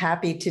not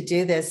happy to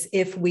do this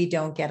if we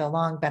don't get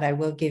along, but I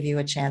will give you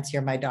a chance.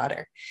 You're my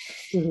daughter.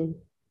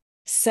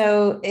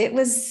 So it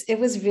was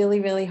really,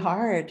 really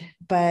hard,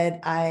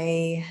 but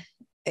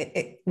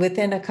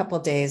within a couple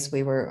of days,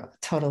 we were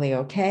totally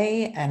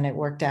okay. And it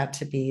worked out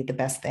to be the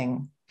best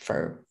thing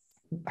for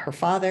her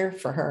father,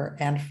 for her,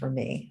 and for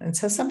me. And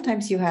so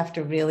sometimes you have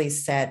to really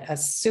set a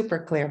super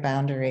clear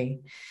boundary,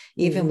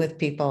 even with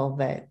people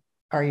that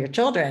are your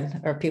children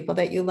or people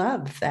that you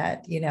love,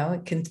 that,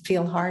 it can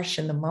feel harsh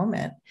in the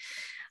moment.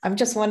 I'm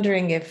just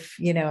wondering if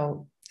you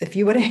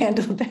would have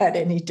handled that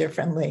any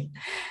differently.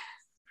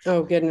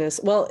 Oh, goodness.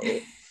 Well,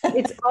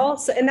 it's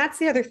also, and that's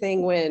the other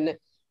thing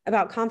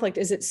about conflict,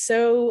 is it's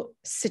so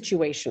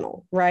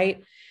situational,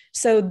 right?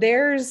 So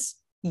there's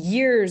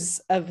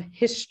years of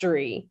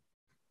history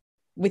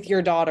with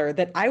your daughter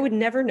that I would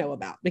never know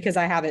about because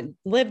I haven't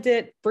lived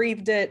it,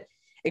 breathed it,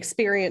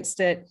 experienced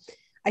it.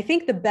 I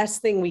think the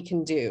best thing we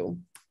can do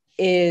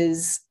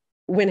is,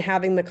 when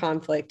having the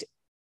conflict,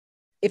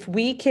 if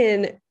we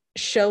can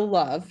show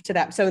love to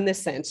that. So in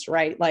this sense,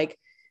 right? Like,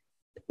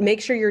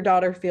 make sure your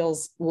daughter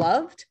feels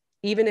loved,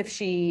 even if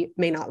she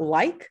may not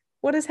like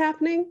what is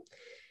happening.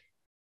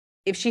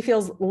 If she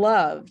feels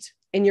loved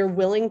and you're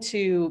willing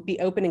to be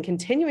open and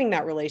continuing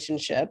that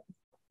relationship,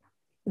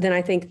 then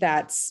I think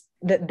that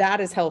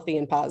is healthy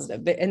and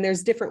positive. And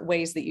there's different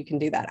ways that you can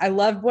do that. I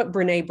love what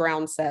Brene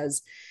Brown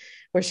says,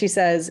 where she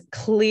says,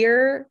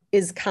 clear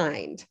is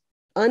kind,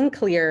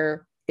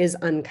 unclear is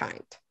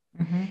unkind.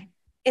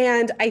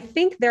 And I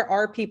think there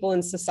are people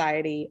in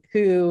society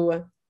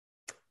who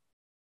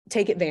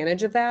take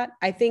advantage of that.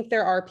 I think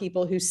there are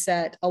people who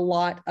set a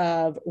lot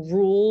of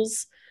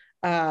rules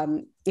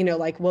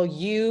like, well,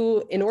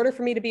 in order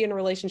for me to be in a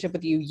relationship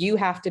with you, you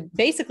have to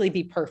basically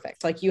be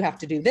perfect. Like you have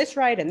to do this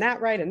right and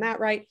that right and that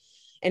right.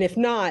 And if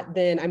not,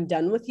 then I'm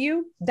done with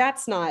you.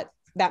 That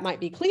might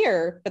be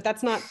clear, but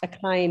that's not a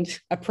kind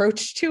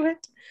approach to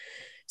it.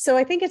 So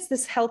I think it's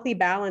this healthy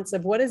balance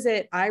of what is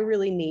it I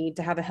really need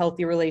to have a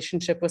healthy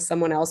relationship with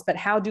someone else, but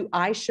how do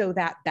I show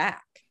that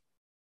back?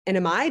 And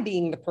am I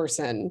being the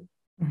person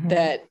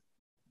that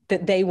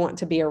they want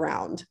to be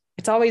around?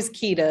 It's always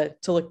key to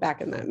look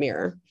back in that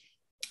mirror.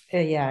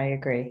 Yeah, I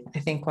agree. I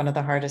think one of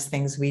the hardest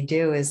things we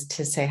do is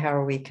to say, how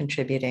are we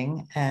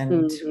contributing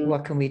and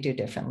what can we do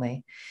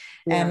differently?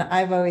 Yeah. And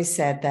I've always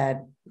said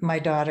that my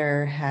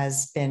daughter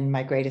has been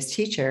my greatest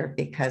teacher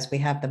because we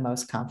have the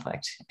most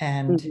conflict.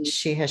 And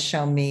she has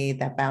shown me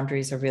that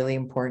boundaries are really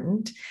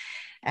important.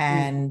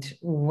 And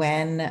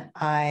when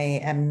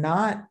I am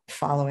not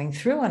following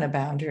through on a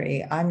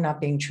boundary, I'm not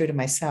being true to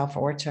myself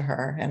or to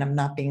her, and I'm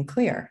not being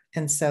clear.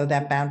 And so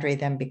that boundary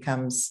then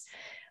becomes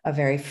a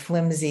very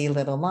flimsy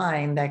little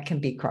line that can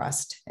be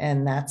crossed.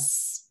 And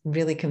that's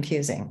really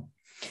confusing.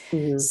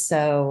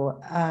 So,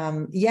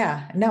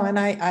 and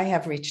I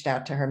have reached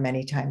out to her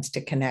many times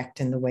to connect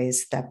in the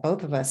ways that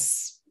both of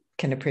us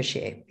can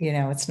appreciate.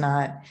 It's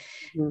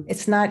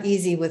not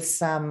easy with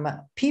some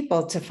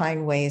people to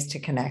find ways to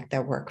connect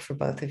that work for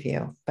both of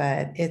you,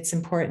 but it's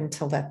important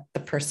to let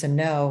the person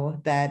know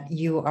that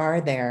you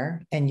are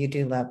there and you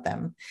do love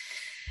them.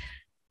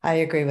 I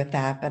agree with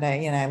that, but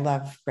I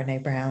love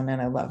Brené Brown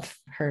and I love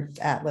her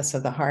Atlas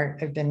of the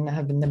Heart.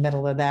 I'm in the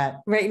middle of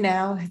that right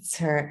now. It's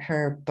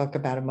her book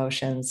about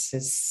emotions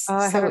is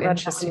so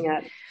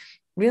interesting.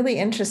 Really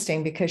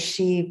interesting because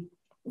she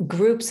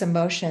groups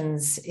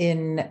emotions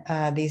in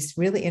these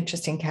really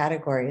interesting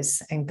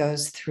categories and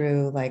goes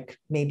through like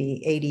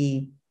maybe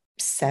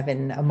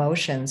 87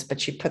 emotions, but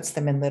she puts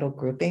them in little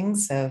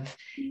groupings of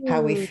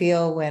how we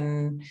feel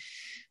when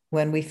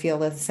we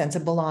feel a sense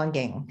of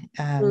belonging,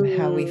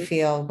 how we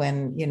feel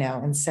when,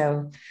 and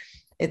so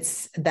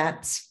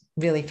that's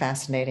really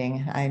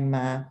fascinating.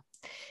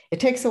 It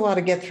takes a while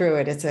to get through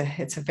it.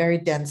 It's a very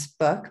dense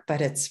book,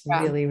 but it's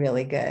really,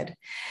 really good.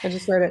 I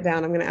just wrote it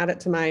down. I'm going to add it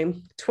to my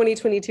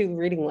 2022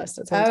 reading list.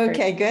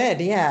 Okay,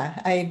 good.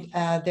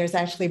 Yeah. There's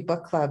actually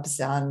book clubs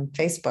on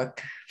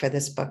Facebook for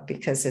this book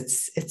because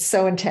it's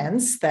so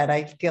intense that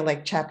I feel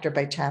like chapter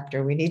by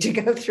chapter, we need to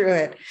go through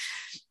it.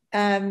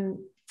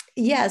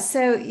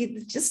 So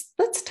just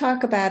let's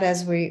talk about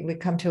as we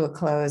come to a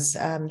close,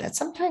 that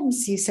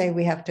sometimes you say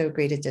we have to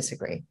agree to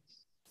disagree.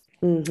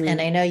 And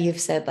I know you've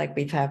said like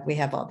we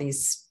have all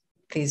these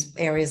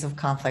areas of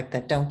conflict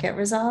that don't get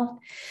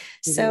resolved.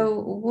 So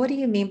what do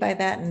you mean by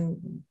that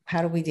and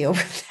how do we deal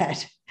with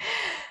that?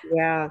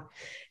 Yeah,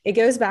 it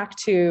goes back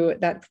to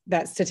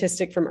that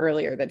statistic from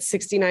earlier that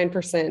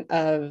 69%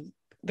 of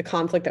the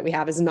conflict that we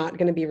have is not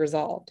going to be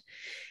resolved.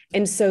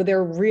 And so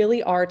there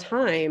really are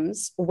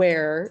times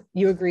where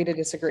you agree to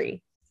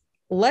disagree.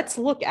 Let's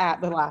look at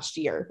the last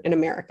year in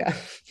America,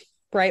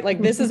 right?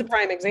 Like this is a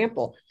prime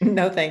example.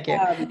 No, thank you.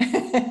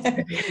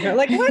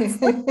 Like let's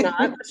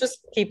not, let's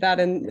just keep that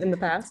in the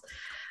past.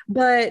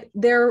 But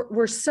there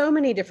were so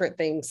many different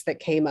things that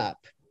came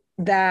up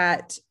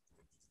that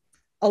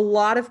a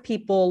lot of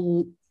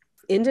people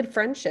ended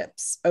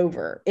friendships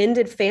over,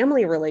 ended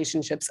family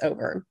relationships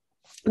over,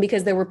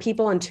 because there were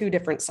people on two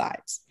different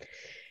sides.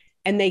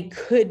 And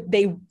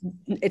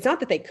it's not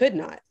that they could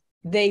not,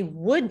 they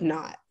would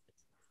not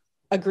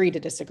agree to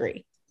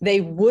disagree. They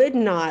would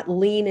not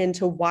lean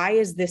into why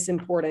is this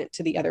important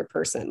to the other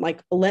person?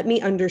 Like, let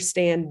me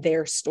understand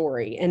their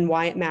story and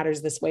why it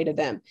matters this way to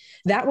them.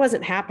 That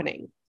wasn't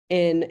happening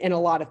in a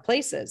lot of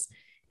places.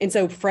 And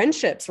so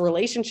friendships,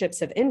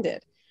 relationships have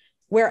ended.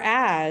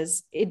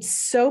 Whereas it's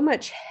so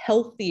much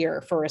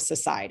healthier for a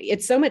society.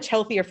 It's so much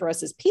healthier for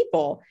us as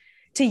people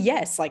to,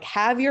 yes, like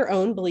have your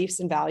own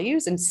beliefs and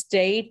values and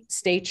stay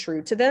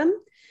true to them.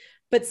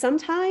 But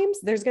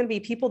sometimes there's going to be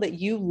people that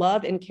you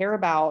love and care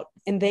about,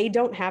 and they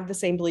don't have the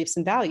same beliefs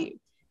and value.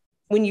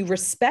 When you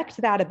respect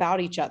that about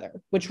each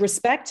other, which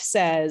respect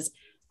says,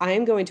 I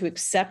am going to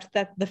accept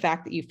the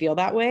fact that you feel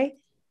that way,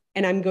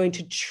 and I'm going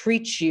to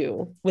treat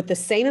you with the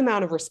same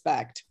amount of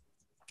respect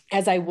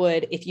as I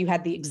would if you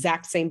had the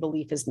exact same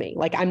belief as me.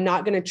 Like, I'm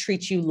not going to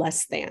treat you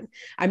less than.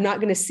 I'm not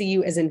going to see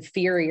you as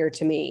inferior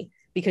to me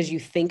because you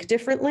think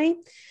differently.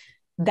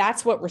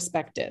 That's what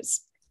respect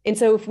is. And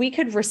so if we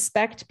could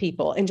respect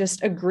people and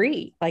just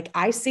agree, like,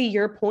 I see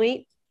your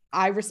point,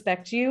 I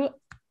respect you,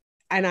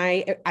 and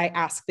I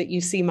ask that you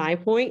see my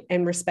point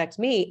and respect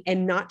me,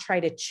 and not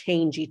try to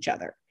change each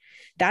other.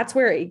 That's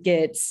where it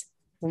gets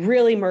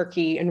really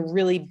murky and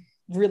really,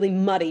 really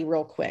muddy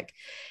real quick.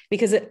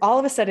 Because all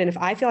of a sudden, if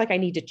I feel like I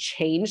need to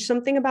change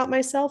something about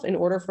myself in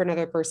order for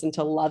another person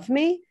to love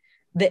me,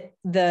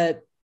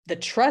 the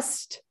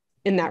trust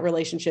in that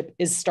relationship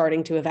is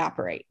starting to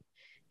evaporate,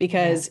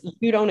 because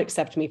you don't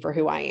accept me for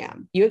who I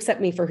am. You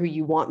accept me for who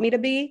you want me to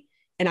be.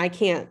 And I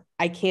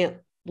can't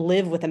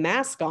live with a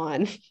mask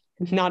on,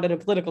 not in a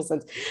political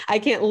sense. I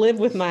can't live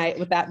with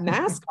that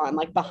mask on,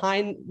 like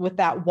behind with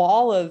that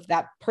wall of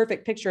that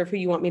perfect picture of who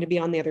you want me to be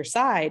on the other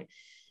side.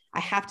 I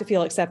have to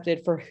feel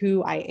accepted for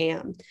who I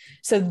am.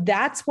 So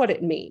that's what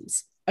it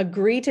means.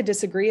 Agree to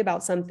disagree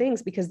about some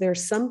things, because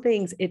there's some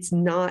things it's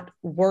not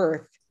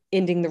worth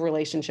ending the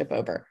relationship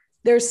over.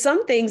 There's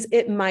some things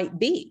it might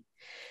be.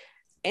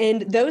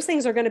 And those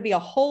things are going to be a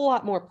whole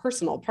lot more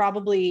personal,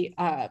 probably,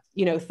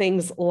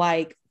 things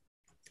like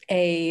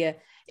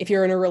if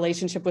you're in a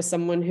relationship with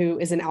someone who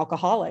is an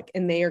alcoholic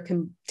and they are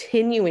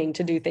continuing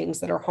to do things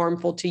that are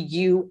harmful to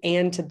you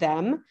and to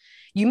them,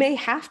 you may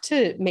have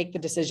to make the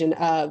decision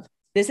of,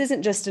 this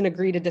isn't just an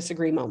agree to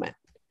disagree moment.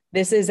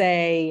 This is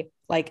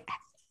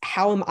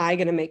how am I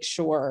going to make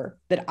sure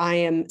that I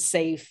am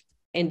safe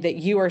and that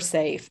you are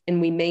safe?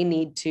 And we may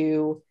need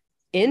to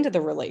end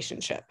the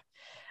relationship.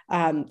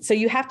 So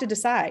you have to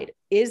decide,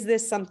 is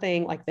this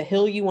something like the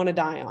hill you want to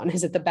die on?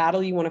 Is it the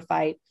battle you want to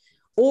fight?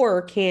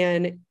 Or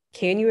can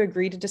you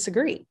agree to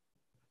disagree?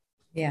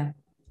 Yeah.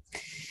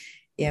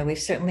 Yeah, we've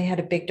certainly had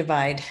a big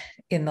divide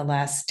in the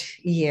last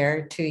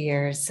year, 2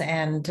 years.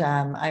 And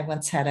I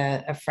once had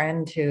a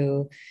friend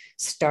who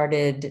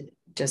started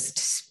just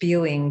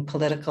spewing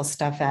political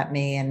stuff at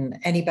me, and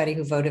anybody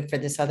who voted for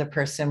this other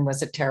person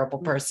was a terrible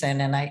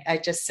person. And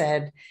I just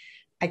said,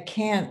 I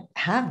can't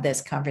have this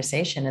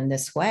conversation in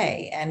this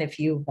way. And if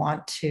you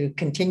want to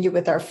continue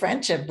with our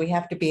friendship, we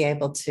have to be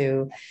able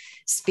to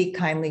speak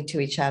kindly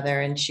to each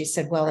other. And she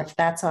said, well, if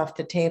that's off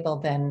the table,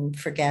 then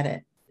forget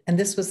it. And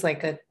this was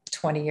like a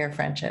 20-year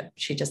friendship.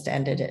 She just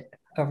ended it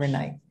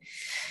overnight.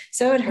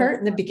 So it hurt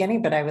in the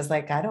beginning, but I was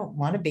like, I don't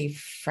want to be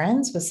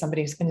friends with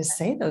somebody who's going to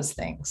say those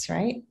things,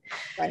 right?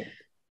 Right.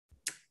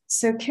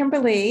 So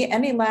Kimberly,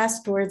 any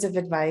last words of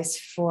advice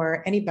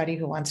for anybody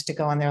who wants to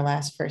go on their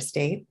last first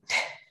date?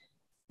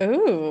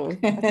 Oh,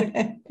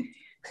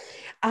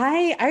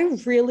 I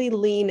really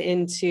lean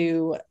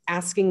into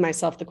asking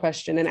myself the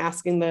question and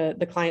asking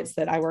the clients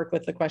that I work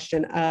with the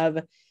question of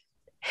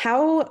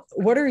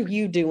what are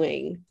you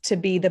doing to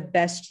be the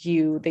best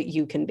you that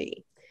you can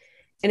be?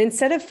 And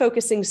instead of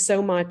focusing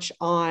so much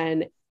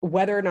on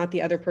whether or not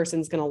the other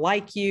person's going to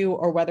like you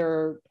or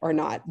whether or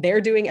not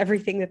they're doing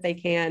everything that they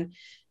can,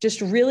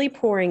 just really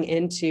pouring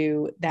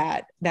into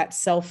that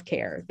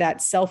self-care,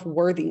 that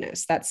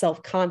self-worthiness, that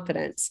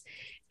self-confidence.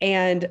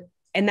 And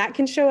that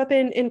can show up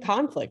in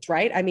conflict,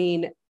 right? I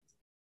mean,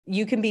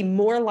 you can be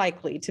more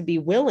likely to be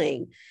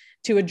willing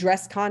to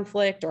address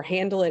conflict or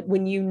handle it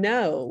when you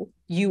know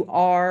you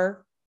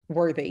are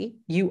worthy,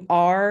 you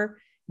are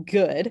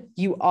good,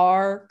 you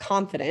are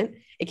confident.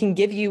 It can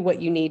give you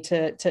what you need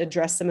to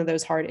address some of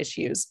those hard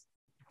issues.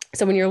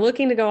 So when you're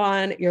looking to go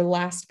on your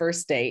last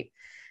first date,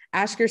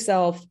 ask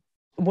yourself,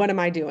 what am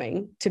I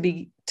doing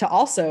to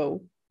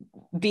also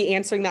be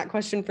answering that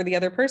question for the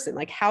other person?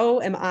 Like, how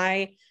am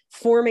I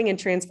forming and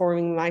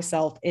transforming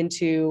myself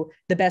into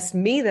the best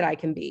me that I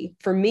can be,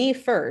 for me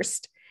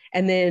first,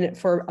 and then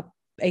for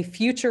a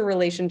future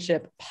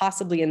relationship,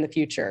 possibly in the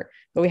future,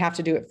 but we have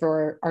to do it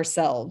for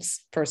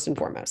ourselves first and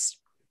foremost.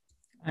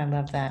 I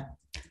love that.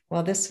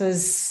 Well, this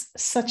was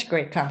such a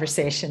great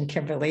conversation,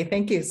 Kimberly.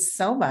 Thank you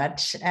so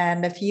much.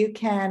 And if you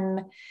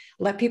can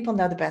let people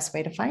know the best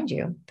way to find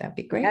you, that'd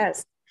be great.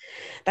 Yes,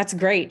 that's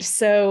great.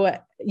 So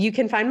you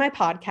can find my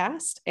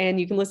podcast and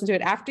you can listen to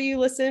it after you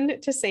listen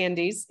to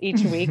Sandy's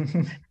each week.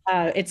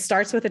 It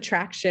starts with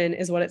attraction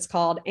is what it's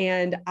called.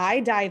 And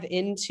I dive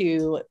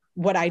into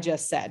what I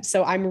just said.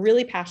 So I'm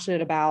really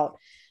passionate about,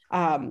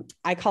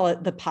 I call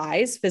it the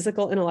pies: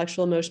 physical,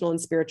 intellectual, emotional, and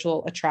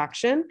spiritual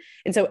attraction.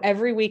 And so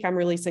every week I'm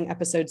releasing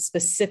episodes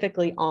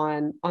specifically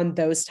on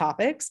those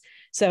topics.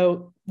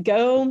 So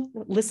go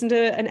listen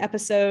to an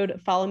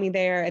episode, follow me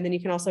there. And then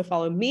you can also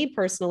follow me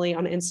personally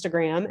on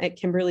Instagram at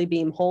Kimberly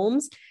Beam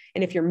Holmes.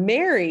 And if you're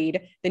married,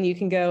 then you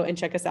can go and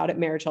check us out at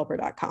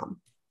marriagehelper.com.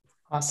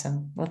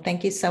 Awesome. Well,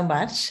 thank you so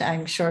much.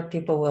 I'm sure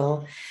people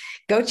will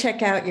go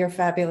check out your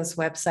fabulous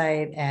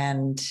website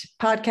and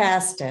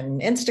podcast and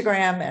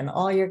Instagram and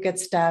all your good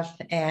stuff.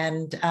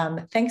 And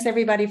thanks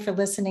everybody for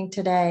listening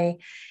today.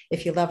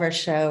 If you love our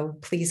show,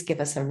 please give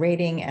us a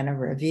rating and a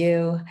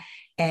review.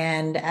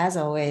 And as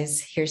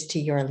always, here's to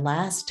your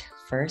last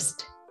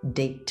first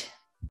date.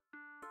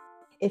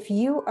 If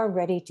you are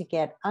ready to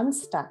get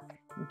unstuck,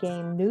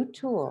 gain new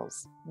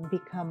tools,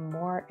 become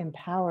more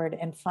empowered,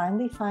 and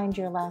finally find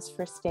your last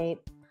first date,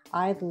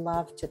 I'd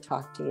love to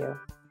talk to you.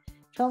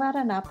 Fill out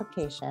an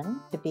application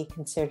to be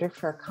considered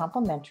for a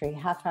complimentary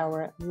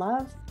half-hour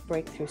love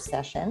breakthrough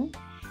session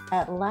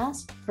at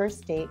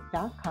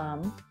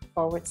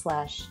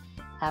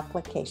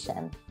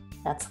lastfirstdate.com/application.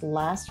 That's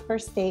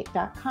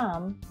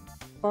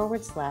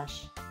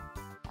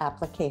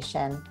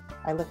lastfirstdate.com/application.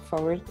 I look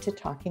forward to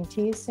talking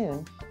to you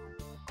soon.